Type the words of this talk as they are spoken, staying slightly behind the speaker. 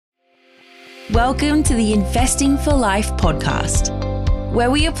Welcome to the Investing for Life podcast,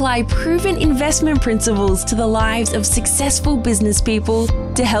 where we apply proven investment principles to the lives of successful business people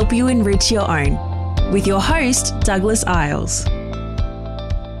to help you enrich your own. With your host, Douglas Isles.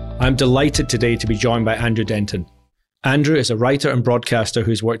 I'm delighted today to be joined by Andrew Denton. Andrew is a writer and broadcaster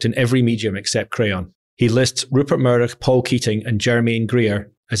who's worked in every medium except crayon. He lists Rupert Murdoch, Paul Keating and Jermaine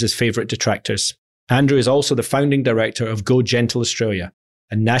Greer as his favourite detractors. Andrew is also the founding director of Go Gentle Australia,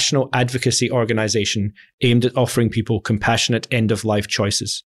 a national advocacy organisation aimed at offering people compassionate end-of-life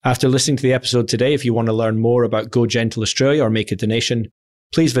choices. After listening to the episode today, if you want to learn more about Go Gentle Australia or make a donation,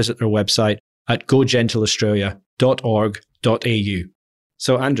 please visit their website at gogentleaustralia.org.au.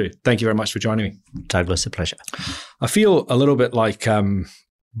 So Andrew, thank you very much for joining me. Douglas, a pleasure. I feel a little bit like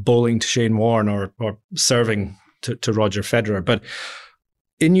bowling to Shane Warne or serving to Roger Federer, but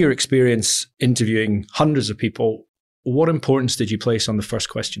in your experience interviewing hundreds of people, what importance did you place on the first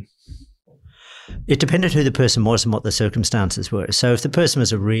question? It depended who the person was and what the circumstances were. So if the person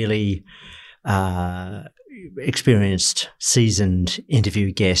was a really experienced, seasoned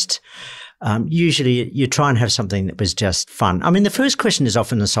interview guest, usually you try and have something that was just fun. I mean, the first question is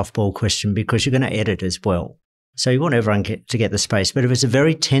often a softball question because you're going to edit as well. So you want everyone to get the space. But if it's a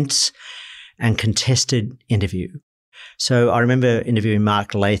very tense and contested interview, so I remember interviewing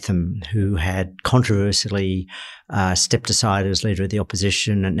Mark Latham, who had controversially stepped aside as leader of the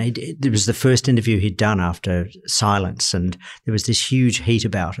opposition. And it was the first interview he'd done after silence. And there was this huge heat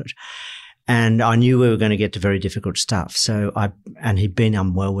about it. And I knew we were going to get to very difficult stuff. And he'd been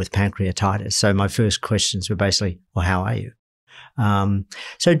unwell with pancreatitis. So my first questions were basically, well, how are you?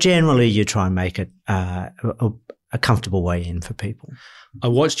 So generally you try and make it a comfortable way in for people. I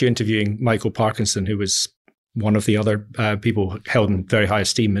watched you interviewing Michael Parkinson, who was one of the other people held in very high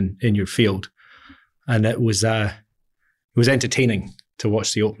esteem in your field. And it was entertaining to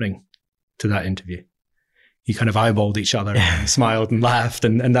watch the opening to that interview. You kind of eyeballed each other and smiled and laughed,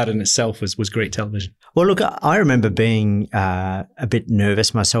 and that in itself was great television. Well, look, I remember being a bit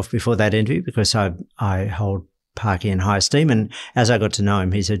nervous myself before that interview because I hold Parky in high esteem, and as I got to know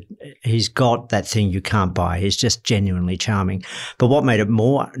him, he's got that thing you can't buy. He's just genuinely charming. But what made it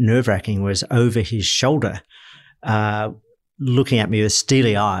more nerve-wracking was over his shoulder, looking at me with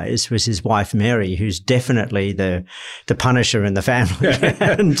steely eyes, was his wife Mary, who's definitely the punisher in the family,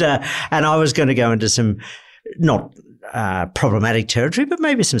 and I was going to go into some not problematic territory, but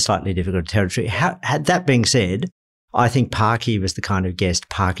maybe some slightly difficult territory. Had that being said, I think Parky was the kind of guest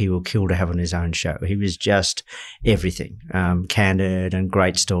Parky will kill to have on his own show. He was just everything, candid and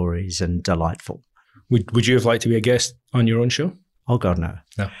great stories and delightful. Would you have liked to be a guest on your own show? Oh, God, no.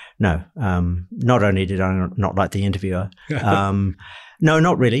 No. Not only did I not like the interviewer, no,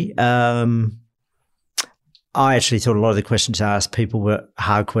 not really. I actually thought a lot of the questions I asked people were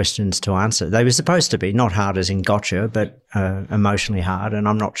hard questions to answer. They were supposed to be, not hard as in gotcha, but emotionally hard, and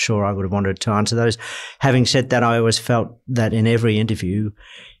I'm not sure I would have wanted to answer those. Having said that, I always felt that in every interview,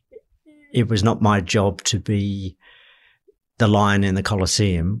 it was not my job to be the lion in the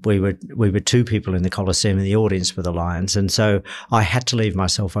Colosseum. We were two people in the Colosseum and the audience were the lions. And so I had to leave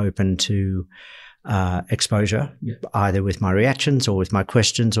myself open to exposure, either with my reactions or with my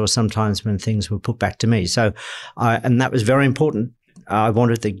questions, or sometimes when things were put back to me. So, and that was very important. I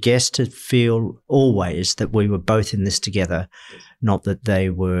wanted the guest to feel always that we were both in this together, not that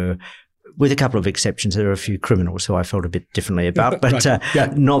they were, with a couple of exceptions, there are a few criminals who I felt a bit differently about, but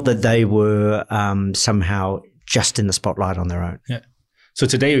not that they were somehow just in the spotlight on their own. Yeah. So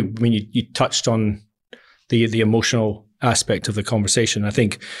today, when you touched on the emotional aspect of the conversation, I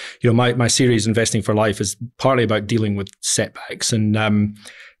think, my series Investing for Life is partly about dealing with setbacks. And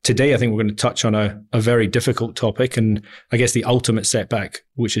today, I think we're going to touch on a very difficult topic, and I guess the ultimate setback,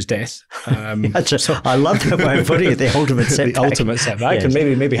 which is death. I love that way of putting it, the ultimate setback. The ultimate setback, yes. And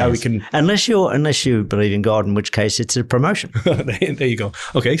maybe how we can... Unless you believe in God, in which case it's a promotion. There you go.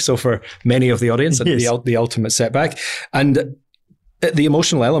 Okay, so for many of the audience, yes. the ultimate setback. And the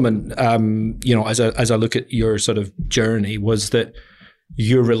emotional element, as I look at your sort of journey, was that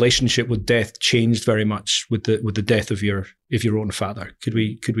your relationship with death changed very much with the death of your own father. Could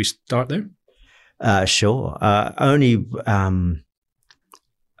we start there? Sure. Only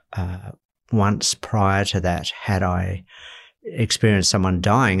once prior to that had I experienced someone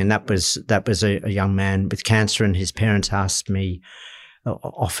dying, and that was a young man with cancer, and his parents invited me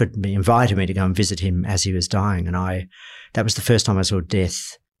to go and visit him as he was dying, and that was the first time I saw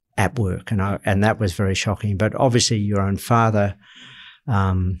death at work, and that was very shocking. But obviously, your own father,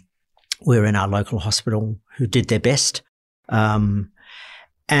 we're in our local hospital, who did their best,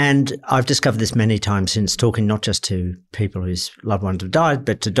 And I've discovered this many times since, talking not just to people whose loved ones have died,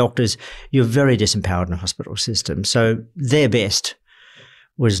 but to doctors. You're very disempowered in a hospital system. So their best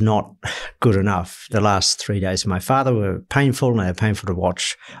was not good enough. The last 3 days of my father were painful, and they were painful to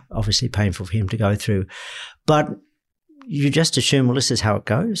watch, obviously painful for him to go through. But you just assume, well, this is how it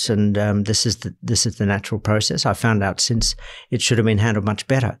goes, and this is the natural process. I found out since it should have been handled much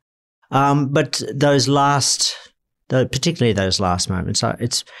better. But particularly those last moments,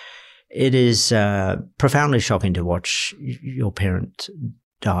 it is profoundly shocking to watch your parent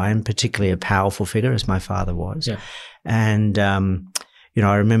die, and particularly a powerful figure as my father was. Yeah. And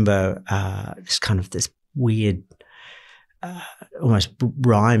I remember this weird, almost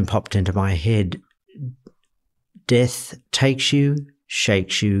rhyme popped into my head. Death takes you,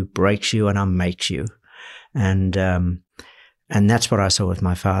 shakes you, breaks you, and unmakes you. And that's what I saw with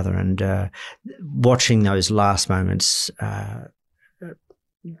my father. And watching those last moments,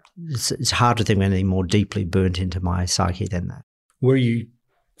 it's hard to think of anything more deeply burnt into my psyche than that. Were you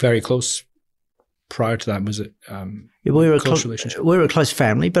very close prior to that? Was it we were a close relationship? We were a close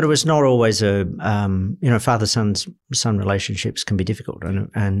family, but it was not always a father-son relationships can be difficult,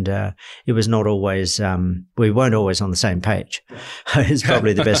 and it was not always. We weren't always on the same page. Is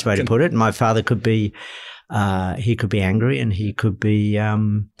probably the best way to put it. My father could be. He could be angry, and he could be,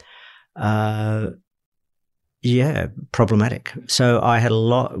 problematic. So I had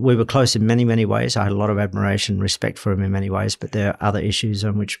we were close in many, many ways. I had a lot of admiration, respect for him in many ways, but there are other issues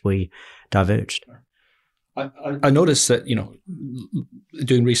on which we diverged. I noticed that,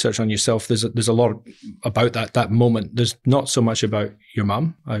 doing research on yourself, there's a lot about that moment. There's not so much about your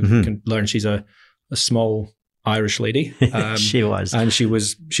mum. I can learn she's a small Irish lady. She was. And she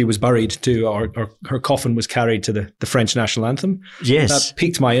was buried too, or her coffin was carried to the French national anthem. Yes. That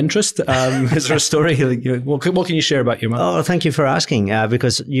piqued my interest. Is there a story? What can you share about your mum? Oh, thank you for asking,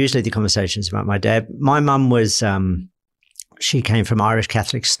 because usually the conversation is about my dad. My mum was, she came from Irish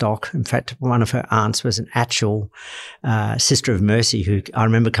Catholic stock. In fact, one of her aunts was an actual Sister of Mercy, who I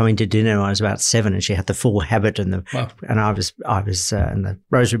remember coming to dinner when I was about 7, and she had the full habit and I was in the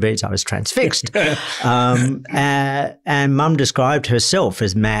rosary beads. I was transfixed. And Mum described herself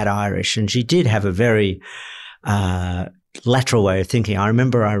as mad Irish, and she did have a very lateral way of thinking. I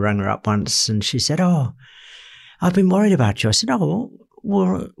remember I rang her up once, and she said, "Oh, I've been worried about you." I said, "Oh,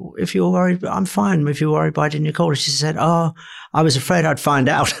 well, if you're worried, I'm fine. If you're worried, why didn't you call?" She said, "Oh, I was afraid I'd find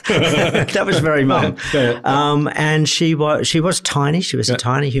out." That was very Mum. And she was tiny. She was a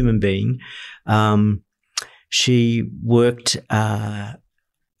tiny human being. She worked.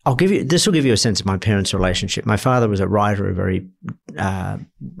 This will give you a sense of my parents' relationship. My father was a writer, a very,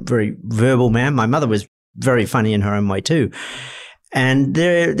 very verbal man. My mother was very funny in her own way too. And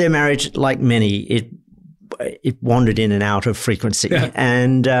their marriage, like many, it wandered in and out of frequency. Yeah.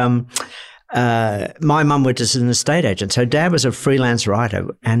 And my mum worked as an estate agent. So Dad was a freelance writer,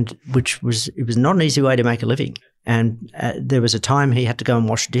 and it was not an easy way to make a living. And there was a time he had to go and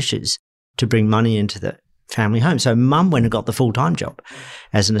wash dishes to bring money into the family home. So Mum went and got the full-time job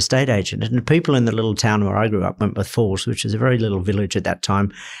as an estate agent. And the people in the little town where I grew up, Wentworth Falls, which is a very little village at that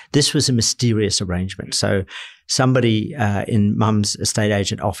time, this was a mysterious arrangement. So somebody in Mum's estate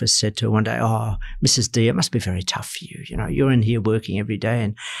agent office said to her one day, "Oh, Mrs. D, it must be very tough for you. You're in here working every day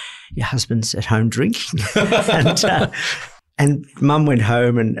and your husband's at home drinking." And Mum went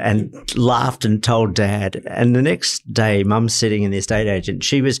home and laughed and told Dad. And the next day, Mum's sitting in the estate agent.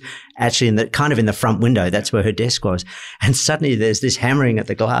 She was actually in the front window. That's where her desk was. And suddenly there's this hammering at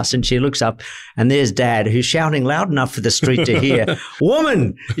the glass, and she looks up, and there's Dad, who's shouting loud enough for the street to hear,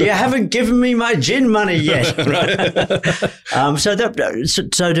 "Woman, you haven't given me my gin money yet."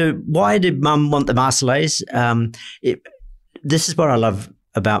 Why did Mum want the Marseillais? This is what I love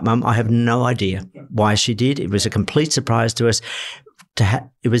about Mum. I have no idea why she did. It was a complete surprise to us.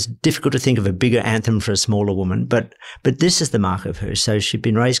 It was difficult to think of a bigger anthem for a smaller woman, but this is the mark of her. So she'd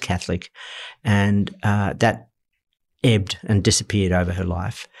been raised Catholic, and that ebbed and disappeared over her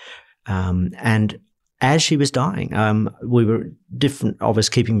life. And as she was dying, we were different of us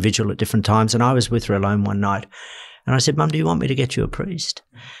keeping vigil at different times, and I was with her alone one night, and I said, "Mum, do you want me to get you a priest?"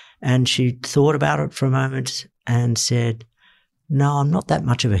 And she thought about it for a moment and said, "No, I'm not that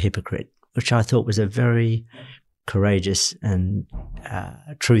much of a hypocrite," which I thought was a very courageous and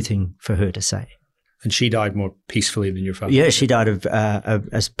true thing for her to say. And she died more peacefully than your father? Yeah, she died of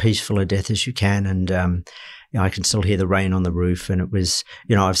as peaceful a death as you can. And I can still hear the rain on the roof. And it was,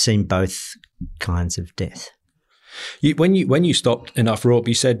 I've seen both kinds of death. When you stopped Enough Rope,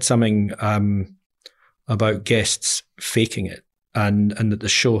 you said something about guests faking it, and that the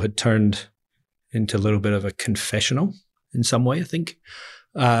show had turned into a little bit of a confessional in some way, I think.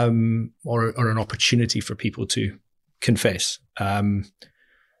 or an opportunity for people to confess.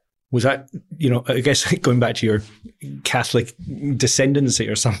 Was that, I guess going back to your Catholic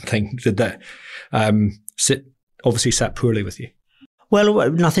descendancy or something, did that obviously sat poorly with you?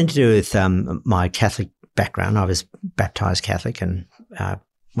 Well, nothing to do with my Catholic background. I was baptised Catholic and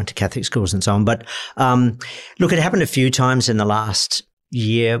went to Catholic schools and so on. But look, it happened a few times in the last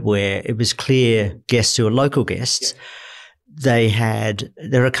year where it was clear guests who were local guests, there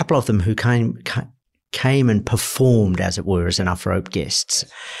were a couple of them who came and performed, as it were, as enough rope guests.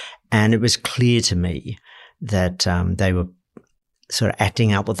 And it was clear to me that they were sort of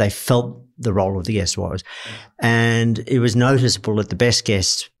acting out what they felt the role of the guest was. And it was noticeable that the best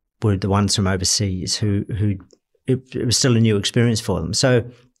guests were the ones from overseas who it was still a new experience for them. So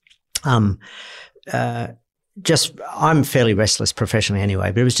I'm fairly restless professionally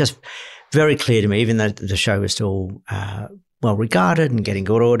anyway, but it was just very clear to me, even though the show was still well regarded and getting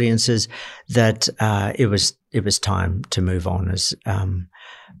good audiences, that it was time to move on. As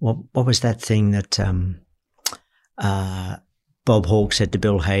what was that thing that Bob Hawke said to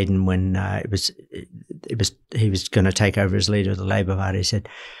Bill Hayden when he was going to take over as leader of the Labor Party? He said,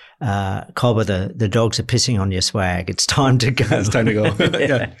 "Cobber, the dogs are pissing on your swag. It's time to go." It's time to go.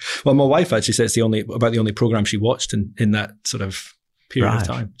 Yeah. Well, my wife actually said it's the only program she watched in that sort of period of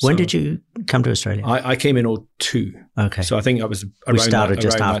time. When did you come to Australia? I came in 2002. Okay. So I think that was around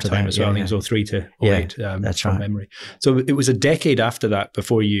that time as well. I think it was 2003 to 2008 that's from right. memory. So it was a decade after that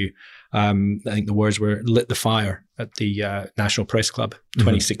before you, I think the words were, lit the fire at the National Press Club,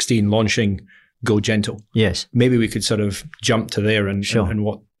 2016, launching Go Gentle. Yes. Maybe we could sort of jump to there and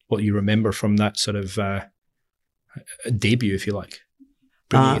what you remember from that sort of debut, if you like,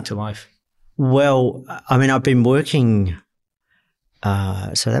 bringing it to life. Well, I mean, I've been working...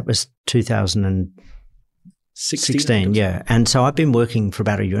 so that was 2016, yeah. And so I've been working for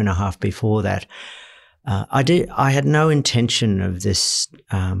about a year and a half before that. I had no intention of this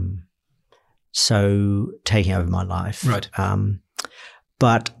so taking over my life. Right.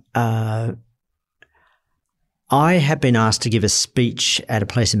 But I had been asked to give a speech at a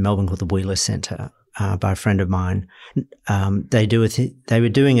place in Melbourne called the Wheeler Centre by a friend of mine. They were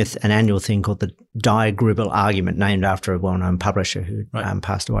doing an annual thing called the Dye-Gribble Argument, named after a well-known publisher who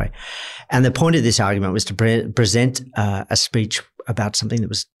passed away. And the point of this argument was to present a speech about something that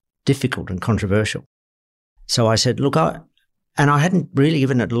was difficult and controversial. So I said, look, I hadn't really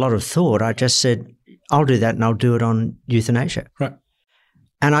given it a lot of thought. I just said, I'll do that and I'll do it on euthanasia. Right.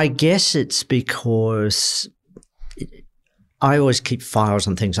 And I guess it's because I always keep files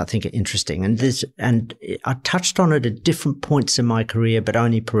on things I think are interesting, and I touched on it at different points in my career, but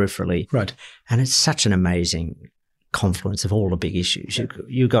only peripherally. Right. And it's such an amazing confluence of all the big issues.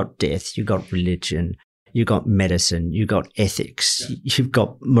 You got death, you got religion, you got medicine, you got ethics, you've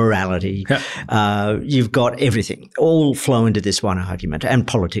got morality, you've got everything, all flow into this one argument, and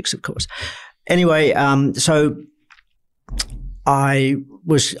politics, of course. Anyway, so I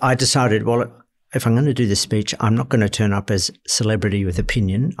decided, well, if I'm going to do this speech, I'm not going to turn up as celebrity with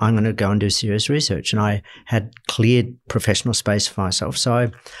opinion. I'm going to go and do serious research. And I had cleared professional space for myself.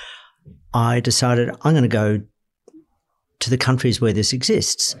 So I decided I'm going to go to the countries where this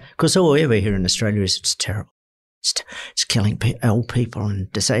exists. Because all we ever hear in Australia is it's terrible. It's killing old people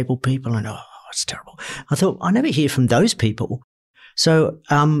and disabled people, and it's terrible. I thought, I never hear from those people. So,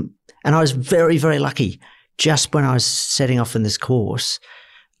 and I was very, very lucky. Just when I was setting off in this course,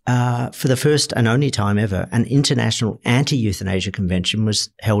 for the first and only time ever, an international anti-euthanasia convention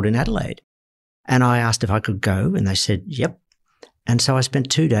was held in Adelaide. And I asked if I could go, and they said, yep. And so I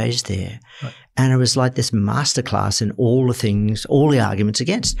spent 2 days there. Right. And it was like this masterclass in all the things, all the arguments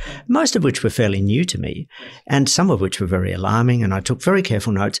against, most of which were fairly new to me, and some of which were very alarming. And I took very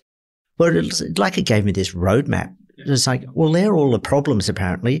careful notes. But it gave me this roadmap. It was like, well, they're all the problems,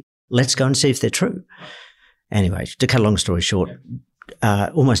 apparently. Let's go and see if they're true. Anyway, to cut a long story short,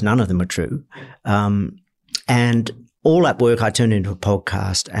 almost none of them were true. And all that work I turned into a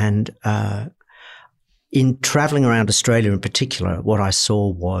podcast. And in traveling around Australia in particular, what I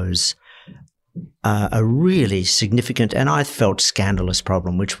saw was a really significant and I felt scandalous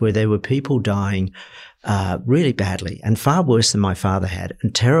problem, where there were people dying really badly and far worse than my father had,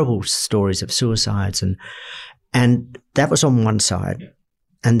 and terrible stories of suicides. And that was on one side.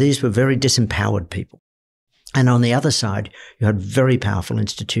 And these were very disempowered people. And on the other side, you had very powerful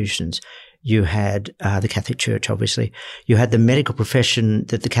institutions. You had the Catholic Church, obviously. You had the medical profession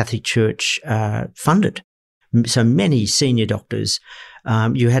that the Catholic Church funded. So many senior doctors.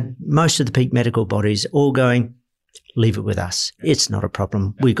 You had most of the peak medical bodies all going, leave it with us. It's not a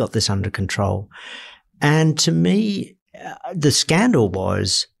problem. We got this under control. And to me, the scandal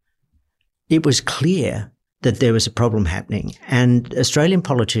was, it was clear that there was a problem happening, and Australian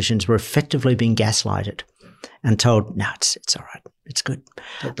politicians were effectively being gaslighted and told, no, it's all right. It's good.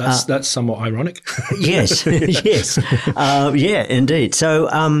 That's somewhat ironic. Yes, yes. Yeah, indeed. So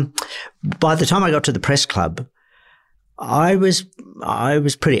by the time I got to the press club, I was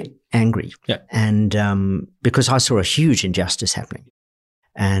pretty angry. Yeah. And because I saw a huge injustice happening.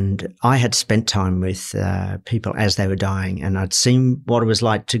 And I had spent time with people as they were dying, and I'd seen what it was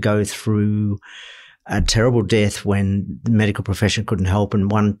like to go through a terrible death when the medical profession couldn't help,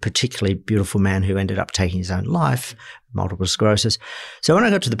 and one particularly beautiful man who ended up taking his own life, multiple sclerosis. So when I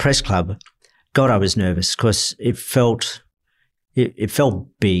got to the press club, God, I was nervous because it felt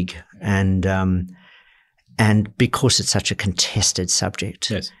big, and because it's such a contested subject.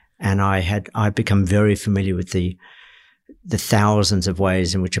 Yes. And I'd become very familiar with the thousands of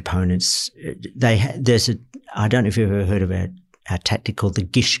ways in which opponents I don't know if you've ever heard of a tactic called the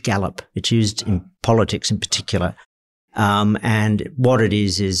Gish Gallop. It's used in politics in particular. And what it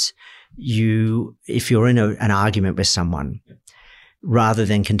is if you're in an argument with someone, rather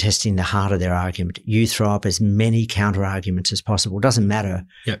than contesting the heart of their argument, you throw up as many counter arguments as possible. It doesn't matter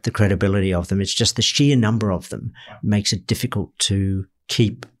the credibility of them. It's just the sheer number of them makes it difficult to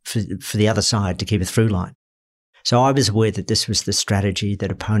keep for the other side to keep a through line. So I was aware that this was the strategy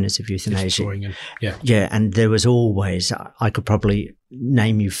that opponents of euthanasia. Yeah, and there was always, I could probably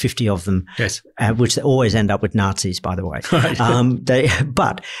name you 50 of them, yes, which always end up with Nazis, by the way.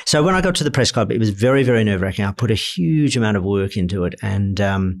 But so when I got to the press club, it was very, very nerve-wracking. I put a huge amount of work into it, and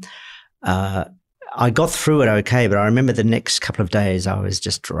I got through it okay, but I remember the next couple of days I was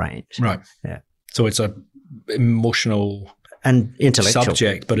just drained. Right. Yeah. So it's a emotional and intellectual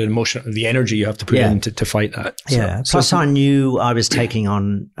subject, but the energy you have to put in to fight that. Plus, I knew I was taking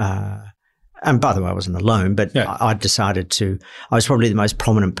on, and by the way, I wasn't alone, but I decided I was probably the most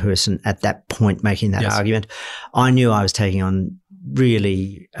prominent person at that point making that argument. I knew I was taking on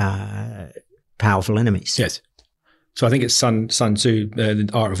really powerful enemies. Yes. So I think it's Sun Tzu,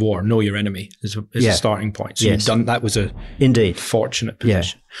 The Art of War, know your enemy is a starting point. So you've done, that was a fortunate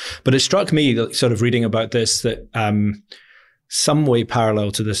position. Yeah. But it struck me, sort of reading about this, that some way parallel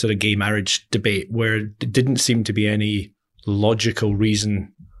to the sort of gay marriage debate, where it didn't seem to be any logical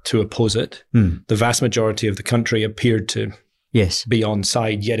reason to oppose it. The vast majority of the country appeared to be on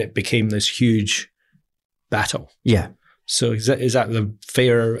side, yet it became this huge battle. Yeah. So is that the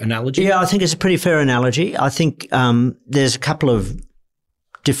fair analogy? Yeah, I think it's a pretty fair analogy. I think there's a couple of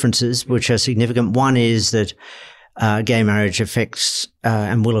differences which are significant. One is that gay marriage affects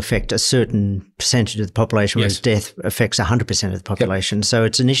and will affect a certain percentage of the population, whereas death affects 100% of the population. Yep. So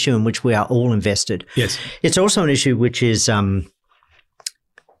it's an issue in which we are all invested. Yes. It's also an issue which is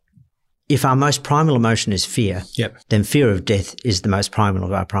if our most primal emotion is fear, then fear of death is the most primal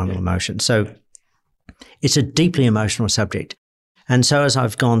of our primal emotions. So it's a deeply emotional subject. And so as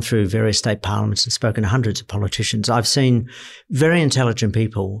I've gone through various state parliaments and spoken to hundreds of politicians, I've seen very intelligent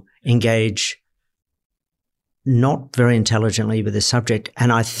people engage not very intelligently with the subject.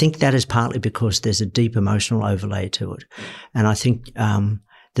 And I think that is partly because there's a deep emotional overlay to it. And I think the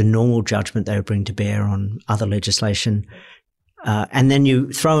normal judgment they would bring to bear on other legislation, and then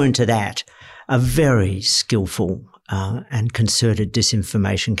you throw into that a very skillful and concerted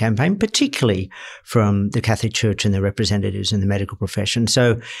disinformation campaign, particularly from the Catholic Church and the representatives in the medical profession.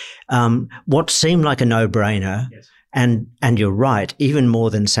 So what seemed like a no-brainer, and you're right, even more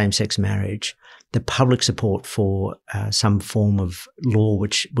than same-sex marriage, the public support for some form of law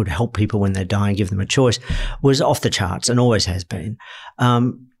which would help people when they're dying, give them a choice, was off the charts and always has been.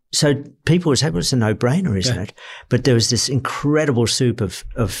 So people would say, well, it's a no-brainer, isn't it? But there was this incredible soup of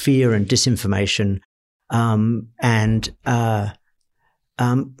fear and disinformation. And I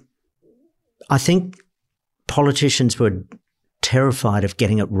think politicians were terrified of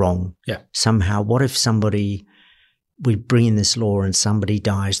getting it wrong. Somehow, what if we bring in this law and somebody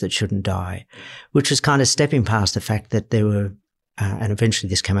dies that shouldn't die, which was kind of stepping past the fact that there were, and eventually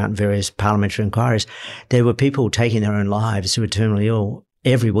this came out in various parliamentary inquiries, there were people taking their own lives who were terminally ill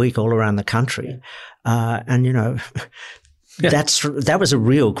every week all around the country. And, you know, that was a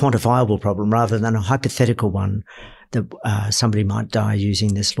real quantifiable problem rather than a hypothetical one that somebody might die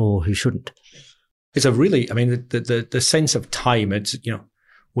using this law who shouldn't. It's a really, I mean, the sense of time, it's, you know,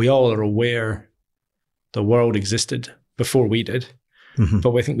 we all are aware the world existed before we did,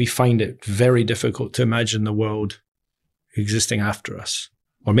 but I think we find it very difficult to imagine the world existing after us.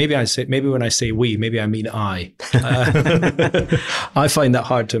 Or maybe when I say we, maybe I mean I. I find that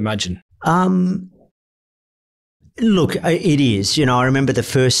hard to imagine. Look, it is. You know, I remember the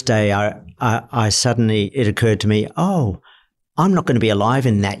first day I I suddenly, it occurred to me, oh, I'm not going to be alive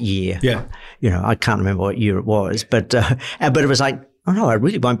in that year. Yeah. I can't remember what year it was, but it was like, oh no, I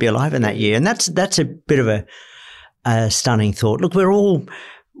really won't be alive in that year. And that's a bit of a stunning thought. Look, we're all,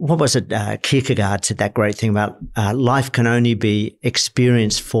 what was it? Kierkegaard said that great thing about life can only be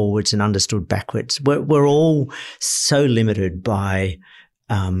experienced forwards and understood backwards. We're all so limited by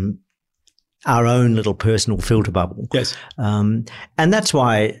our own little personal filter bubble. Yes. And that's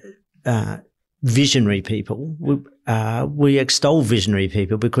why visionary people, we extol visionary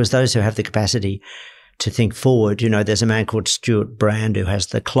people, because those who have the capacity to think forward, there's a man called Stuart Brand who has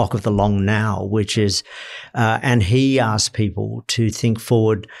the clock of the long now, which is, and he asks people to think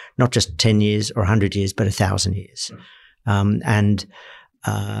forward, not just 10 years or 100 years, but 1,000 years. And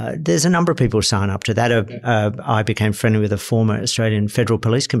there's a number of people sign up to that. I became friendly with a former Australian Federal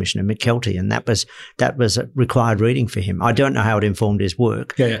Police Commissioner, Mick Kelty, and that was a required reading for him. I don't know how it informed his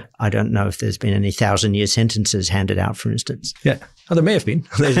work. Yeah. I don't know if there's been any 1,000-year sentences handed out, for instance. Yeah. Oh, there may have been.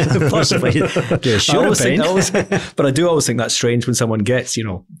 Possibly. There should have been. But I do always think that's strange when someone gets,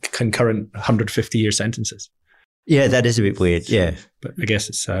 concurrent 150-year sentences. Yeah, that is a bit weird. Yeah. But I guess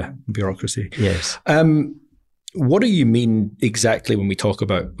it's bureaucracy. Yes. What do you mean exactly when we talk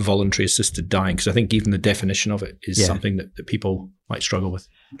about voluntary assisted dying? Because I think even the definition of it is something that people might struggle with.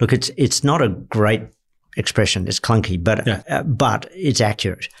 Look, it's not a great expression. It's clunky, but it's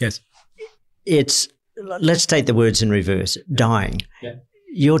accurate. Yes. Let's take the words in reverse. Dying. Yeah.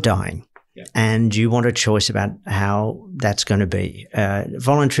 You're dying. Yeah. And you want a choice about how that's going to be.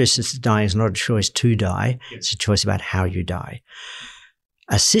 Voluntary assisted dying is not a choice to die. Yes. It's a choice about how you die.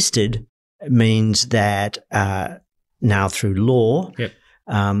 Assisted means that now through law,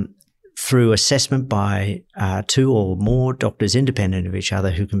 through assessment by 2 or more doctors independent of each other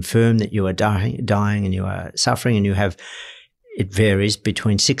who confirm that you are dying and you are suffering and you have, it varies,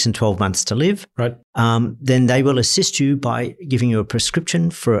 between 6 and 12 months to live. Right. Then they will assist you by giving you a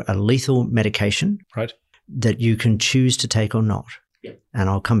prescription for a lethal medication. Right. That you can choose to take or not. Yeah. And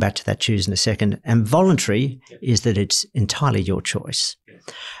I'll come back to that choose in a second. And voluntary is that it's entirely your choice.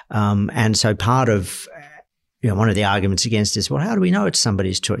 Yeah. And so part of, one of the arguments against is, well, how do we know it's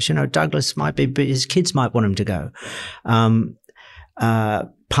somebody's choice? Douglas might be, his kids might want him to go.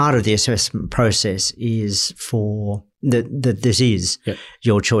 Part of the assessment process is for that this is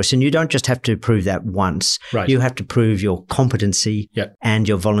your choice. And you don't just have to prove that once. Right. You have to prove your competency and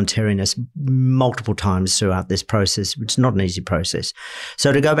your voluntariness multiple times throughout this process. It's not an easy process.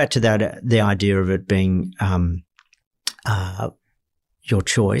 So to go back to that, the idea of it being your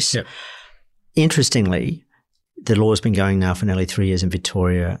choice, interestingly, the law has been going now for nearly 3 years in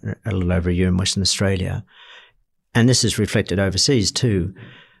Victoria, a little over a year in Western Australia. And this is reflected overseas too.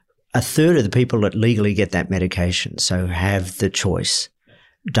 A third of the people that legally get that medication, so have the choice,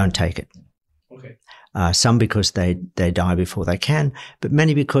 don't take it. Okay. Some because they die before they can, but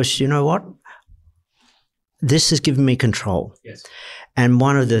many because, you know what? This has given me control. Yes. And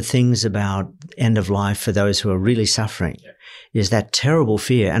one of the things about end of life for those who are really suffering is that terrible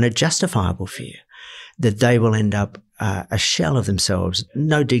fear, and a justifiable fear, that they will end up a shell of themselves,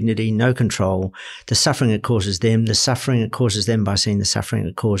 no dignity, no control, the suffering it causes them, the suffering it causes them by seeing the suffering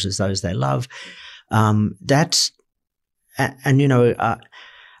it causes those they love. I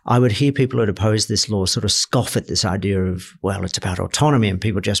would hear people that oppose this law sort of scoff at this idea of, well, it's about autonomy and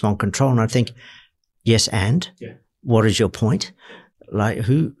people just want control. And I think, yes, and what is your point? Like,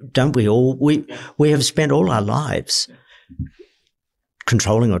 we have spent all our lives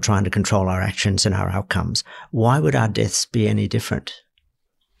controlling or trying to control our actions and our outcomes. Why would our deaths be any different?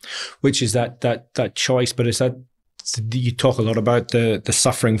 Which is that choice, but is that you talk a lot about the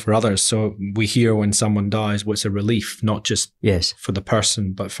suffering for others. So we hear when someone dies, what's a relief, not just for the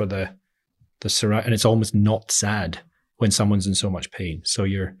person, but for the surround. And it's almost not sad when someone's in so much pain. So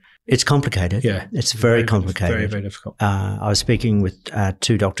it's complicated. Yeah, it's very complicated. Very, very difficult. I was speaking with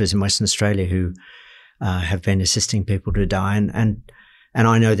 2 doctors in Western Australia who have been assisting people to die, and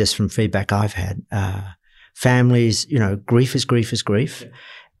I know this from feedback I've had. Families, grief is grief is grief.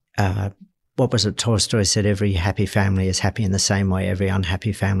 What was it? Tolstoy said, every happy family is happy in the same way. Every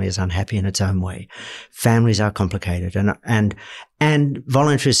unhappy family is unhappy in its own way. Families are complicated. And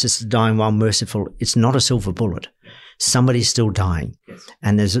voluntary assisted dying, while merciful, it's not a silver bullet. Somebody's still dying. Yes.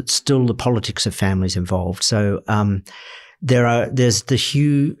 And there's still the politics of families involved. So there's a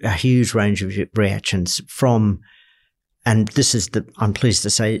huge range of reactions from, and this is I'm pleased to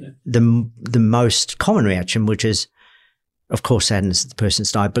say, the most common reaction, which is, of course, sadness that the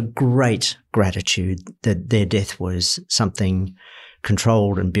person's died, but great gratitude that their death was something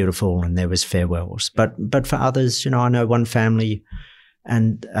controlled and beautiful and there was farewells. But for others, I know one family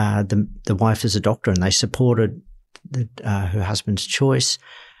and the wife is a doctor, and they supported her husband's choice.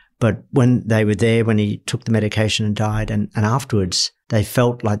 But when they were there, when he took the medication and died, and afterwards, they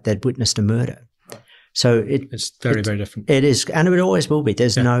felt like they'd witnessed a murder. So it's very different. It is, and it always will be.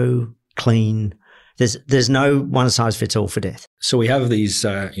 There's no clean. There's no one size fits all for death. So we have these.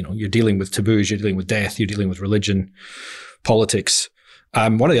 You're dealing with taboos. You're dealing with death. You're dealing with religion, politics.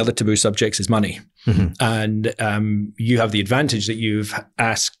 One of the other taboo subjects is money, and you have the advantage that you've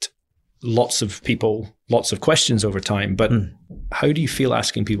asked lots of people lots of questions over time. But how do you feel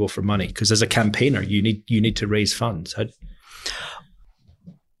asking people for money? Because as a campaigner, you need to raise funds.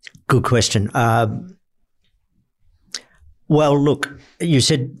 Good question. Well, look, you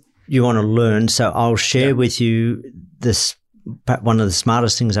said you want to learn, so I'll share with you this. One of the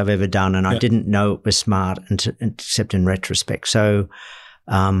smartest things I've ever done, and I didn't know it was smart except in retrospect. So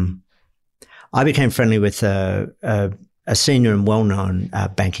I became friendly with a senior and well-known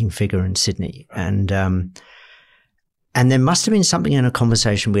banking figure in Sydney, and there must have been something in a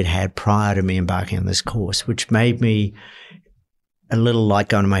conversation we'd had prior to me embarking on this course which made me a little light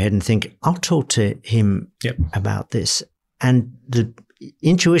go into my head and think, I'll talk to him about this. And the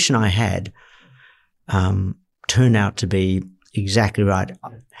intuition I had turned out to be exactly right.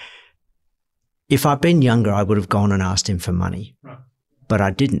 If I'd been younger, I would have gone and asked him for money, but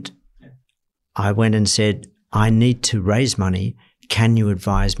I didn't. I went and said, I need to raise money. Can you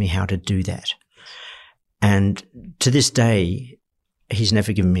advise me how to do that? And to this day, he's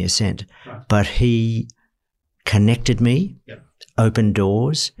never given me a cent, but he connected me, opened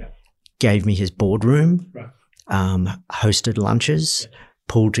doors, gave me his boardroom, hosted lunches,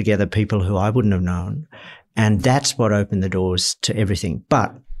 pulled together people who I wouldn't have known. And that's what opened the doors to everything.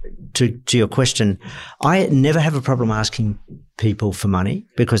 But to your question, I never have a problem asking people for money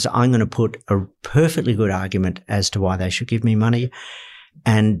because I'm going to put a perfectly good argument as to why they should give me money.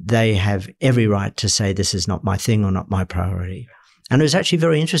 And they have every right to say this is not my thing or not my priority. And it was actually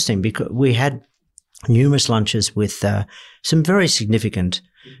very interesting because we had numerous lunches with some very significant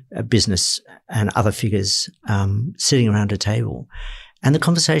business and other figures sitting around a table. And the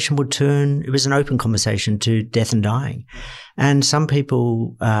conversation would turn, it was an open conversation, to death and dying. And some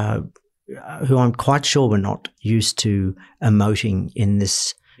people who I'm quite sure were not used to emoting in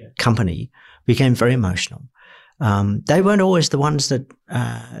this company became very emotional. They weren't always the ones that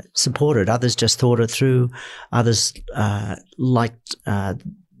supported. Others just thought it through. Others liked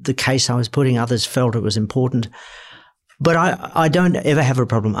the case I was putting. Others felt it was important. But I don't ever have a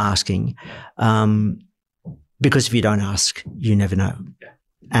problem asking. Because if you don't ask, you never know.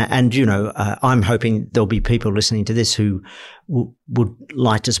 And I'm hoping there'll be people listening to this who would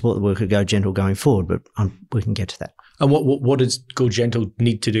like to support the work of Go Gentle going forward, but we can get to that. And what does Go Gentle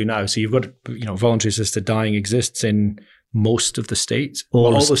need to do now? So you've got, voluntary assisted dying exists in most of the states,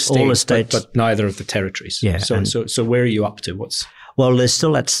 all the states, but neither of the territories. Yeah. So where are you up to? Well, there's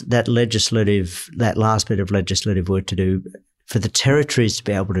still that last bit of legislative work to do for the territories to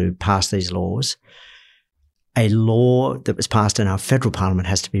be able to pass these laws. A law that was passed in our federal parliament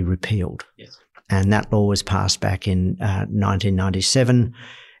has to be repealed. Yes. And that law was passed back in 1997.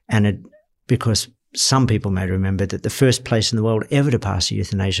 And because some people may remember that the first place in the world ever to pass a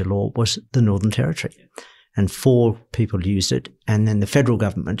euthanasia law was the Northern Territory. Yeah. And 4 people used it. And then the federal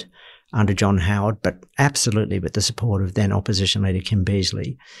government under John Howard, but absolutely with the support of then opposition leader Kim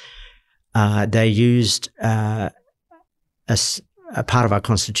Beazley, they used a part of our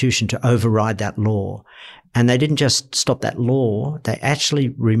constitution to override that law. And they didn't just stop that law, they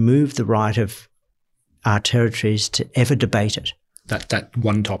actually removed the right of our territories to ever debate it. That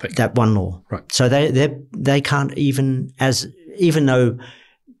one topic. That one law. Right. So they can't even though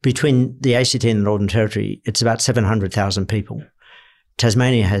between the ACT and the Northern Territory, it's about 700,000 people.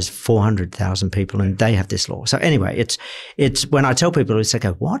 Tasmania has 400,000 people and they have this law. So anyway, it's when I tell people, it's like,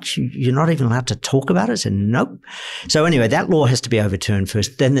 what? You're not even allowed to talk about it? I said, nope. So anyway, that law has to be overturned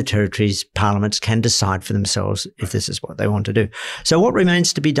first. Then the territories' parliaments can decide for themselves if this is what they want to do. So what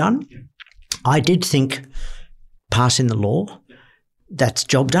remains to be done? I did think passing the law, that's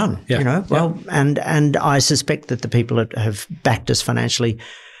job done, Well, and I suspect that the people that have backed us financially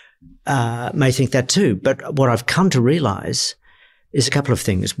may think that too. But what I've come to realize is a couple of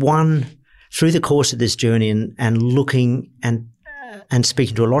things. One, through the course of this journey and looking and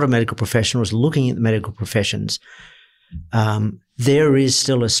speaking to a lot of medical professionals, looking at the medical professions, there is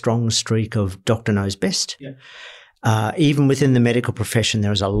still a strong streak of doctor knows best. Yeah. Even within the medical profession,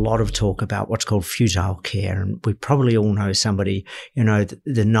 there is a lot of talk about what's called futile care. And we probably all know somebody, the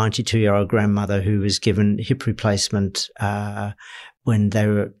 92-year-old grandmother who was given hip replacement when they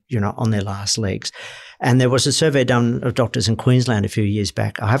were, on their last legs. And there was a survey done of doctors in Queensland a few years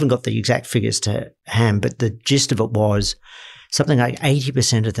back. I haven't got the exact figures to hand, but the gist of it was something like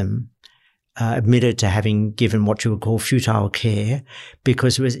 80% of them admitted to having given what you would call futile care,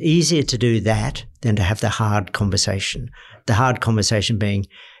 because it was easier to do that than to have the hard conversation. The hard conversation being,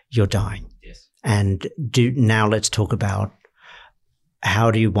 you're dying. Yes. And now let's talk about how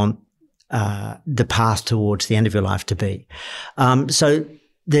do you want the path towards the end of your life to be. So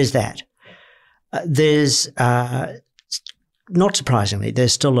there's that. There's, not surprisingly,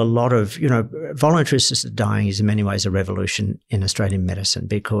 there's still a lot of, voluntary assisted dying is in many ways a revolution in Australian medicine,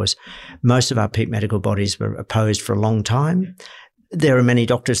 because most of our peak medical bodies were opposed for a long time. There are many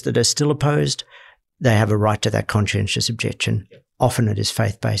doctors that are still opposed. They have a right to that conscientious objection. Often it is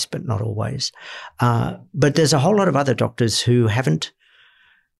faith-based, but not always. But there's a whole lot of other doctors who haven't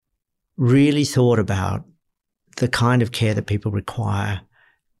really thought about the kind of care that people require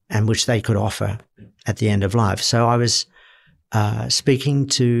and which they could offer at the end of life. So I was speaking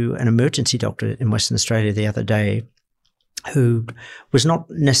to an emergency doctor in Western Australia the other day who was not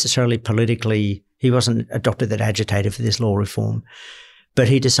necessarily politically, he wasn't a doctor that agitated for this law reform, but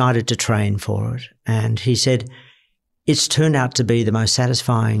he decided to train for it. And he said, it's turned out to be the most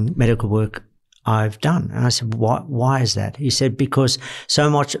satisfying medical work I've done. And I said, why is that? He said, because so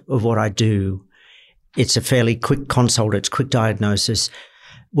much of what I do, it's a fairly quick consult, it's quick diagnosis.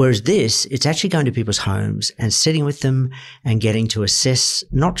 Whereas this, it's actually going to people's homes and sitting with them and getting to assess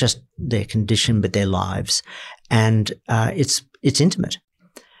not just their condition, but their lives. And it's intimate.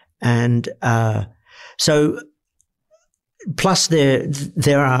 And so plus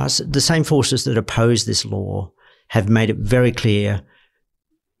there are the same forces that oppose this law have made it very clear,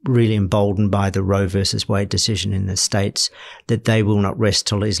 really emboldened by the Roe versus Wade decision in the States, that they will not rest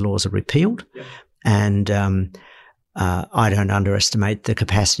till these laws are repealed. Yep. And I don't underestimate the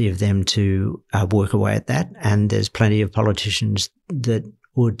capacity of them to work away at that. And there's plenty of politicians that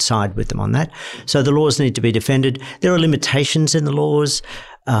would side with them on that. So the laws need to be defended. There are limitations in the laws.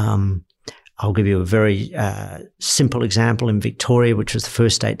 I'll give you a very simple example. In Victoria, which was the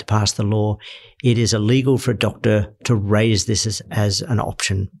first state to pass the law, it is illegal for a doctor to raise this as an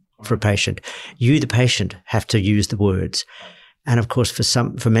option for a patient. You, the patient, have to use the words. And of course,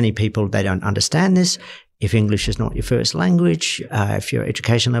 for many people, they don't understand this. If English is not your first language, if your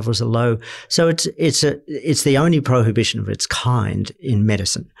education levels are low. So it's the only prohibition of its kind in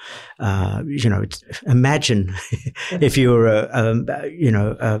medicine. Imagine if you were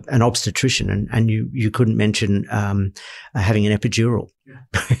an obstetrician and you couldn't mention having an epidural.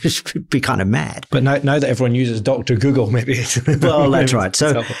 It'd be kind of mad. But now that everyone uses Dr. Google, maybe it's well, that's right.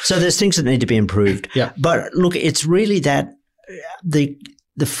 So there's things that need to be improved. Yeah. But look, it's really that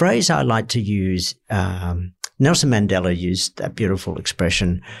the phrase I like to use, Nelson Mandela used that beautiful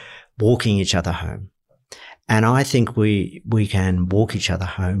expression, walking each other home. And I think we can walk each other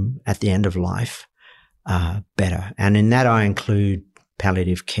home at the end of life better. And in that I include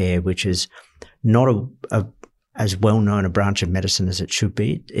palliative care, which is not as well-known a branch of medicine as it should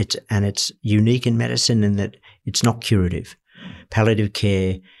be. It's unique in medicine in that it's not curative. Palliative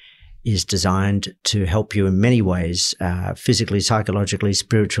care is designed to help you in many ways, physically, psychologically,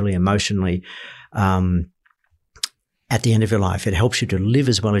 spiritually, emotionally. At the end of your life, it helps you to live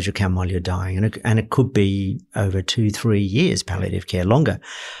as well as you can while you're dying. And it could be over 2-3 years, palliative care, longer.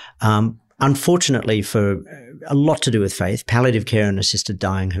 Unfortunately, for a lot to do with faith, palliative care and assisted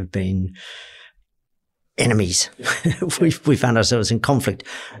dying have been enemies. We found ourselves in conflict,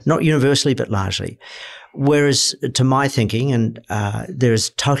 not universally, but largely. Whereas to my thinking, and there's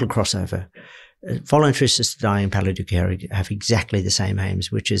total crossover, voluntary assisted dying and palliative care have exactly the same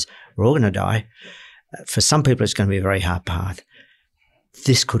aims, which is we're all going to die. For some people, it's going to be a very hard path.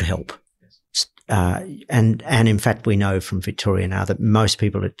 This could help. And in fact, we know from Victoria now that most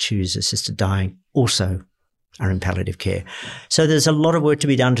people that choose assisted dying also are in palliative care. So there's a lot of work to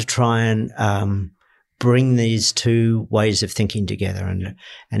be done to try and bring these two ways of thinking together.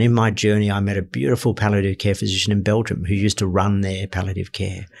 And in my journey, I met a beautiful palliative care physician in Belgium who used to run their palliative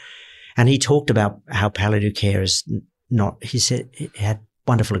care. And he talked about how palliative care is not, he said, he had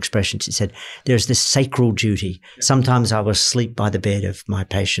wonderful expressions. He said, there's this sacral duty. Sometimes I will sleep by the bed of my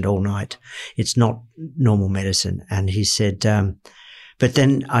patient all night. It's not normal medicine. And he said, but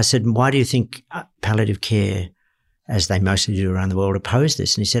then I said, why do you think palliative care, as they mostly do around the world, oppose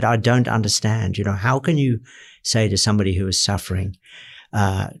this? And he said, I don't understand. How can you say to somebody who is suffering,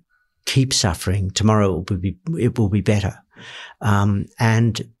 keep suffering, tomorrow it will be better?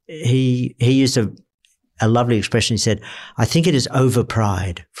 And he used a lovely expression. He said, I think it is over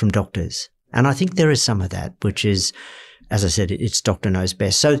pride from doctors. And I think there is some of that, which is as I said, it's doctor knows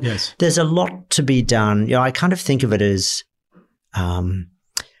best. So there's a lot to be done. You know, I kind of think of it as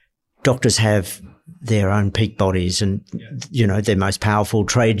doctors have their own peak bodies, and you know, their most powerful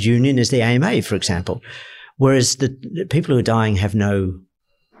trade union is the AMA, for example. Whereas the people who are dying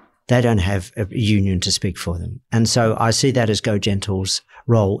they don't have a union to speak for them. And so I see that as Go Gentle's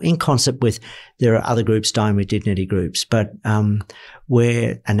role, in concert with, there are other groups, Dying with Dignity groups, but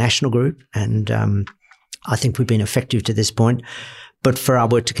we're a national group, and I think we've been effective to this point. But for our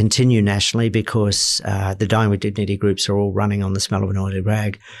work to continue nationally, because the Dying with Dignity groups are all running on the smell of an oily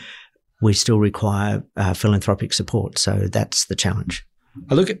rag, we still require philanthropic support. So that's the challenge.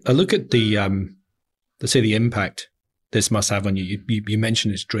 I look at the let's say the impact this must have on you. You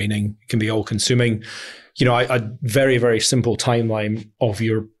mentioned it's draining, it can be all consuming. You know, a very, very simple timeline of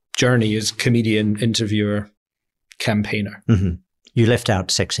your journey is comedian, interviewer, campaigner. Mm-hmm. You left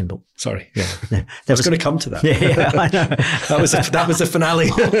out sex symbol. Sorry. Yeah. I was going to come to that. Yeah, I know. That was the finale.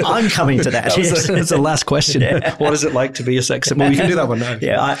 I'm coming to that. That's the last question. Yeah. What is it like to be a sex symbol? We can do that one now.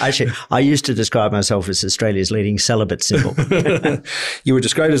 Yeah, I used to describe myself as Australia's leading celibate symbol. You were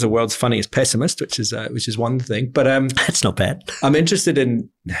described as the world's funniest pessimist, which is one thing. But that's not bad. I'm interested in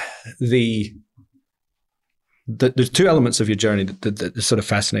the two elements of your journey that sort of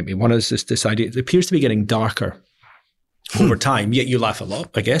fascinate me. One is this idea. It appears to be getting darker over time. Yet you laugh a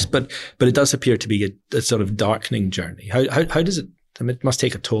lot, I guess, but it does appear to be a sort of darkening journey. How does it? I mean, it must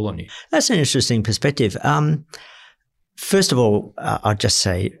take a toll on you. That's an interesting perspective. First of all, I'd just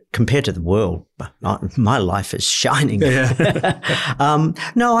say, compared to the world, my life is shining. Yeah.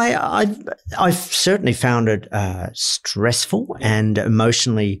 No, I've certainly found it stressful and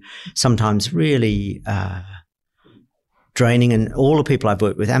emotionally sometimes really draining. And all the people I've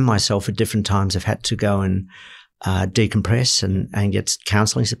worked with and myself at different times have had to go and decompress and get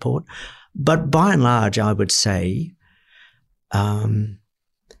counselling support. But by and large, I would say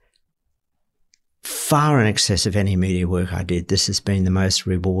far in excess of any media work I did, this has been the most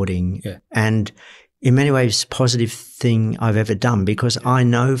rewarding and in many ways positive thing I've ever done, because I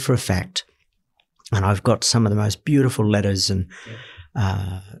know for a fact, and I've got some of the most beautiful letters and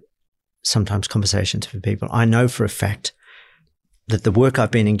sometimes conversations with people, I know for a fact that the work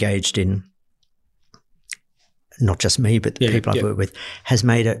I've been engaged in, not just me, but the people I've worked with, has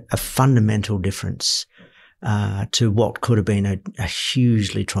made a fundamental difference to what could have been a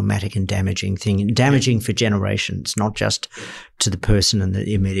hugely traumatic and damaging thing, damaging for generations, not just to the person and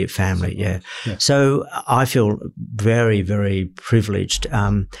the immediate family. Yeah. So I feel very, very privileged.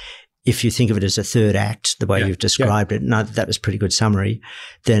 If you think of it as a third act, the way you've described it, no, that was a pretty good summary,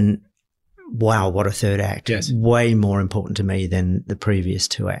 then wow, what a third act. Yes. Way more important to me than the previous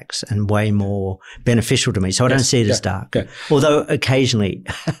two acts and way more beneficial to me. So I don't see it as dark. Although occasionally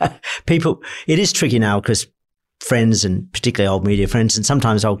people, it is tricky now because friends and particularly old media friends and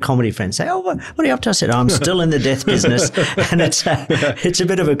sometimes old comedy friends say, oh, what are you up to? I said, I'm still in the death business. And it's a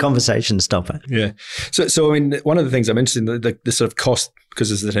bit of a conversation stopper. Yeah. So I mean, one of the things I'm interested in, the sort of cost, because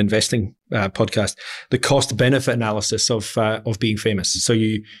this is an investing podcast, the cost benefit analysis of being famous. So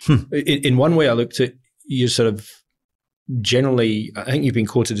you, in one way I looked at, you sort of generally, I think you've been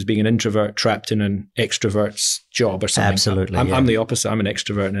quoted as being an introvert trapped in an extrovert's job or something. Absolutely. I'm the opposite. I'm an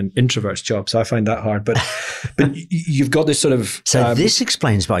extrovert in an introvert's job. So I find that hard. But you've got this sort of. So this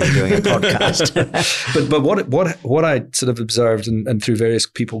explains why you're doing a podcast. but what I sort of observed and through various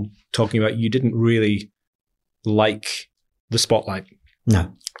people talking about, you didn't really like the spotlight.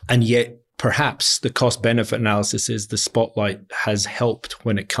 No. And yet perhaps the cost benefit analysis is the spotlight has helped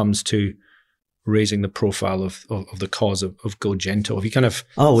when it comes to raising the profile of the cause of Go Gentle. Have you kind of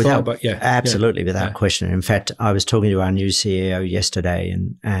absolutely, without question. In fact, I was talking to our new CEO yesterday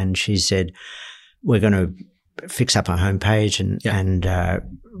and she said, we're going to fix up our homepage and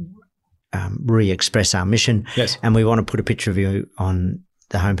re-express our mission. Yes. And we want to put a picture of you on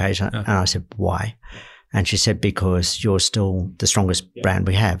the homepage. And I said, why? And she said, because you're still the strongest brand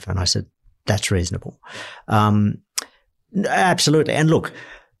we have. And I said, that's reasonable. Absolutely. And look,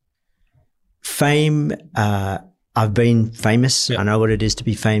 fame, I've been famous. I know what it is to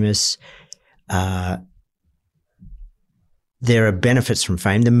be famous. There are benefits from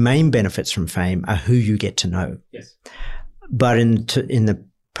fame. The main benefits from fame are who you get to know. Yes. But in the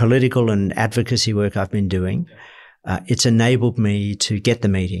political and advocacy work I've been doing, it's enabled me to get the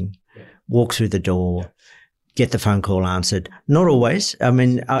meeting, walk through the door, get the phone call answered. Not always. I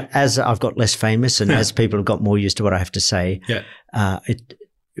mean, as I've got less famous and as people have got more used to what I have to say,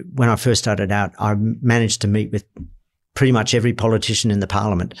 when I first started out, I managed to meet with pretty much every politician in the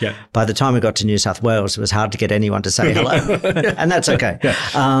parliament. Yeah. By the time we got to New South Wales, it was hard to get anyone to say hello, and that's okay.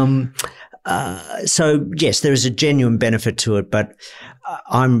 So yes, there is a genuine benefit to it, but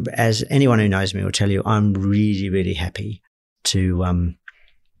as anyone who knows me will tell you, I'm really, really happy to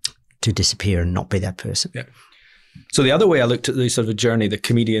disappear and not be that person. Yeah. So the other way I looked at the sort of journey, the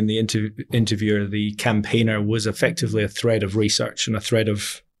comedian, the interviewer, the campaigner, was effectively a thread of research and a thread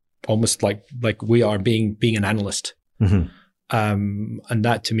of almost like we are being an analyst. Mm-hmm. And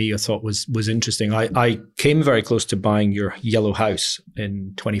that to me I thought was interesting. I came very close to buying your yellow house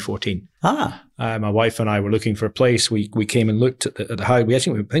in 2014. My wife and I were looking for a place. We came and looked at the house. I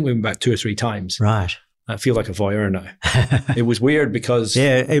think we went back 2 or 3 times. Right. I feel like a voyeur now. It was weird because...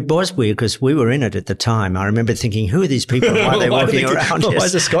 Yeah, it was weird because we were in it at the time. I remember thinking, who are these people? Why are they walking around? Why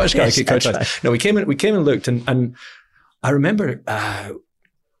is a Scottish guy keep couch? Right. No, we came and looked, and I remember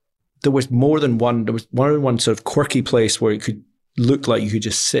there was more than one. There was one sort of quirky place where it could look like you could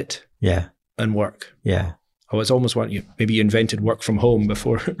just sit and work. Yeah. I was almost wanting maybe you invented work from home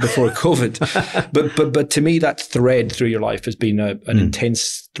before COVID, but to me that thread through your life has been an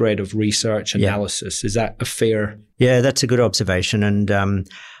intense thread of research analysis. Is that a fair? Yeah, that's a good observation, and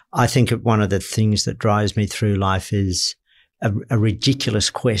I think one of the things that drives me through life is a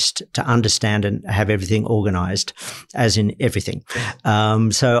ridiculous quest to understand and have everything organized, as in everything.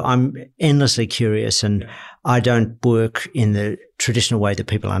 So I'm endlessly curious, and I don't work in the traditional way that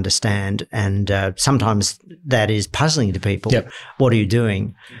people understand. And sometimes that is puzzling to people. Yep. What are you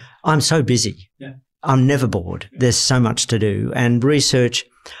doing? I'm so busy. Yeah. I'm never bored. There's so much to do. And research,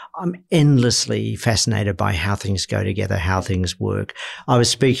 I'm endlessly fascinated by how things go together, how things work. I was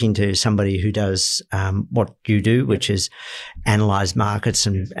speaking to somebody who does what you do, which is analyze markets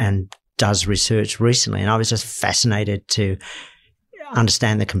and does research recently. And I was just fascinated to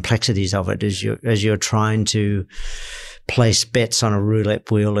understand the complexities of it as you're trying to place bets on a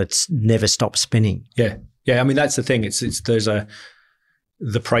roulette wheel. It's never stops spinning. Yeah. I mean, that's the thing.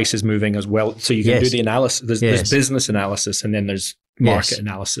 The price is moving as well. So you can do the analysis. There's business analysis, and then there's market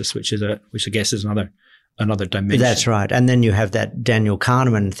analysis, which I guess is another dimension. That's right. And then you have that Daniel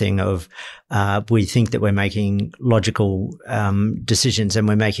Kahneman thing of we think that we're making logical decisions and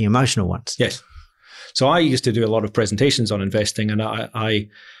we're making emotional ones. Yes. So I used to do a lot of presentations on investing, and I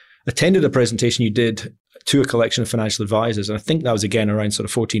attended a presentation you did to a collection of financial advisors. And I think that was again around sort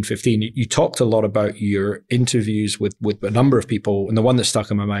of 14, 15. You talked a lot about your interviews with a number of people. And the one that stuck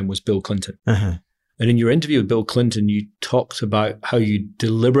in my mind was Bill Clinton. Uh-huh. And in your interview with Bill Clinton, you talked about how you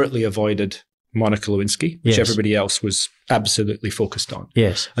deliberately avoided Monica Lewinsky, which everybody else was absolutely focused on.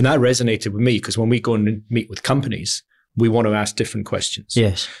 Yes. And that resonated with me because when we go and meet with companies, we want to ask different questions.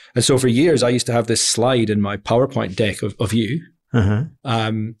 Yes. And so for years, I used to have this slide in my PowerPoint deck of you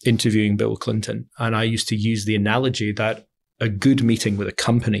interviewing Bill Clinton. And I used to use the analogy that a good meeting with a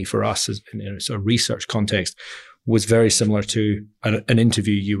company for us in a sort of research context was very similar to an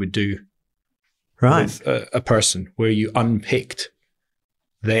interview you would do with a person where you unpicked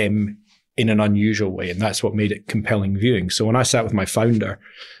them in an unusual way. And that's what made it compelling viewing. So when I sat with my founder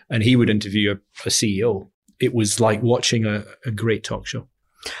and he would interview a CEO, it was like watching a great talk show.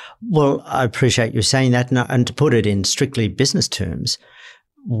 Well, I appreciate you saying that. And to put it in strictly business terms,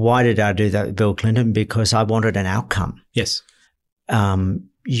 why did I do that with Bill Clinton? Because I wanted an outcome. Yes.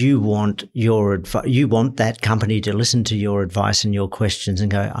 You want you want that company to listen to your advice and your questions and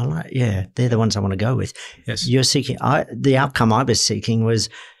go, they're the ones I want to go with. Yes. You're seeking, the outcome I was seeking was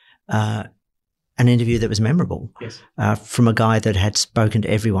an interview that was memorable from a guy that had spoken to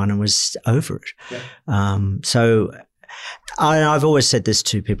everyone and was over it. Yeah. So I've always said this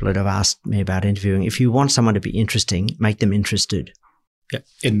to people that have asked me about interviewing. If you want someone to be interesting, make them interested. Yeah,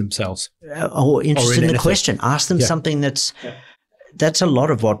 in themselves. Or interested in the question. Ask them something that's a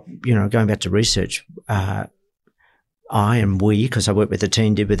lot of what, going back to research, I and we, because I work with a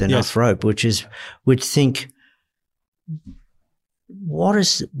team, did with Enough Rope, which is, we'd think,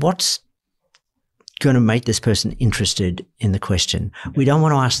 what's going to make this person interested in the question? We don't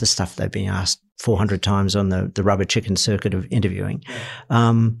want to ask the stuff they've been asked 400 times on the rubber chicken circuit of interviewing.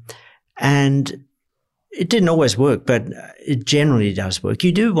 And it didn't always work, but it generally does work.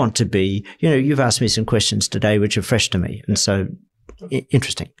 You do want to be, you've asked me some questions today which are fresh to me. And so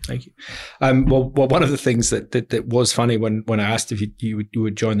interesting. Thank you. Well, one of the things that was funny when I asked if you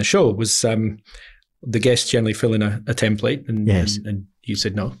would join the show was the guests generally fill in a template and you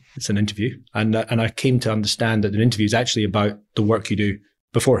said, no, it's an interview. And I came to understand that an interview is actually about the work you do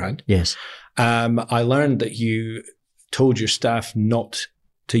beforehand. Yes. I learned that you told your staff not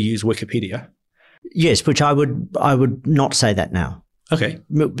to use Wikipedia. Yes, which I would not say that now. Okay.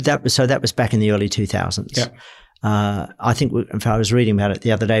 That was back in the early 2000s. Yeah. I think if I was reading about it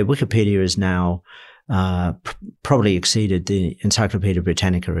the other day, Wikipedia is now probably exceeded the Encyclopedia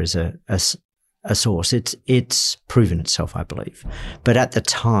Britannica as a source. It's proven itself, I believe. But at the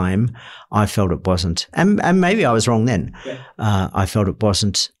time, I felt it wasn't, and maybe I was wrong then. Yeah. I felt it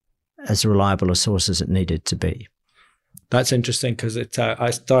wasn't as reliable a source as it needed to be. That's interesting because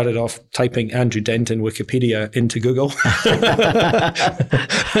I started off typing Andrew Denton Wikipedia into Google.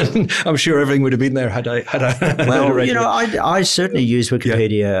 I'm sure everything would have been there had I. Well, I certainly use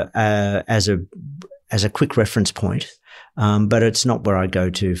Wikipedia as a quick reference point, but it's not where I go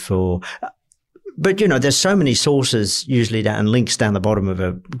to for. But, there's so many sources usually and links down the bottom of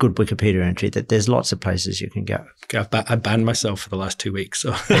a good Wikipedia entry that there's lots of places you can go. I banned myself for the last 2 weeks,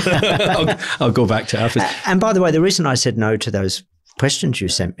 so I'll go back to it. And by the way, the reason I said no to those questions you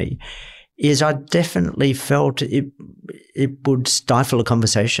sent me is I definitely felt it would stifle a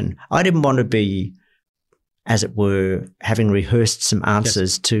conversation. I didn't want to be, as it were, having rehearsed some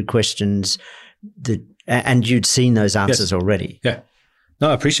answers to questions and you'd seen those answers already. Yeah. No,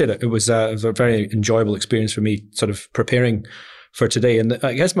 I appreciate it. It was a very enjoyable experience for me sort of preparing for today. And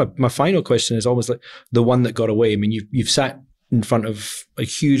I guess my final question is almost like the one that got away. I mean, you've sat in front of a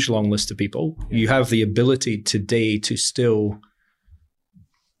huge long list of people. Yeah. You have the ability today to still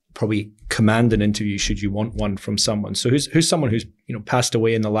probably command an interview should you want one from someone. So who's someone who's passed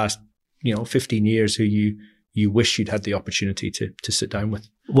away in the last 15 years who you wish you'd had the opportunity to sit down with?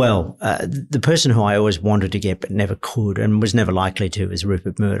 Well, the person who I always wanted to get but never could and was never likely to is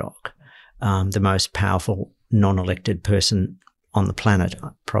Rupert Murdoch, the most powerful non-elected person on the planet,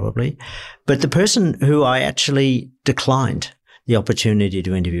 probably. But the person who I actually declined the opportunity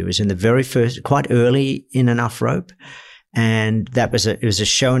to interview was in the very first, quite early in Enough Rope. And it was a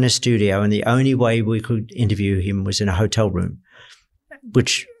show in a studio, and the only way we could interview him was in a hotel room,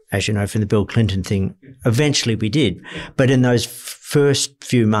 which, as you know, from the Bill Clinton thing, eventually we did. But in those first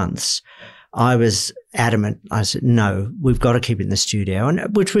few months, I was adamant. I said, no, we've got to keep it in the studio,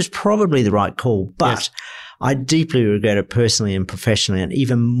 and which was probably the right call. But yes. I deeply regret it personally and professionally, and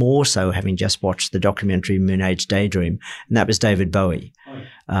even more so having just watched the documentary Moon Age Daydream, and that was David Bowie.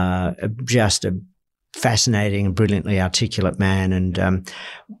 Just a fascinating and brilliantly articulate man. And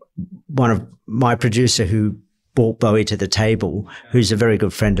one of my producer who brought Bowie to the table, who's a very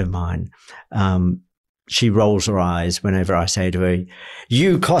good friend of mine, she rolls her eyes whenever I say to her,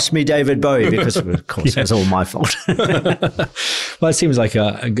 "You cost me David Bowie," because of course it was all my fault. Well, it seems like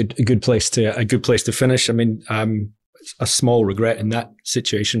a good place to finish. I mean, a small regret in that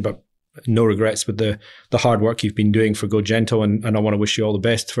situation, but no regrets with the hard work you've been doing for Go Gentle, and I want to wish you all the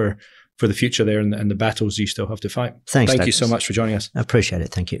best for the future there and the battles you still have to fight. Thanks, Thank you so much for joining us. I appreciate it.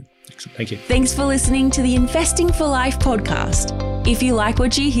 Thank you. Excellent. Thank you. Thanks for listening to the Investing for Life podcast. If you like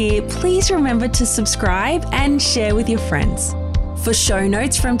what you hear, please remember to subscribe and share with your friends. For show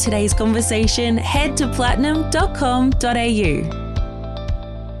notes from today's conversation, head to platinum.com.au.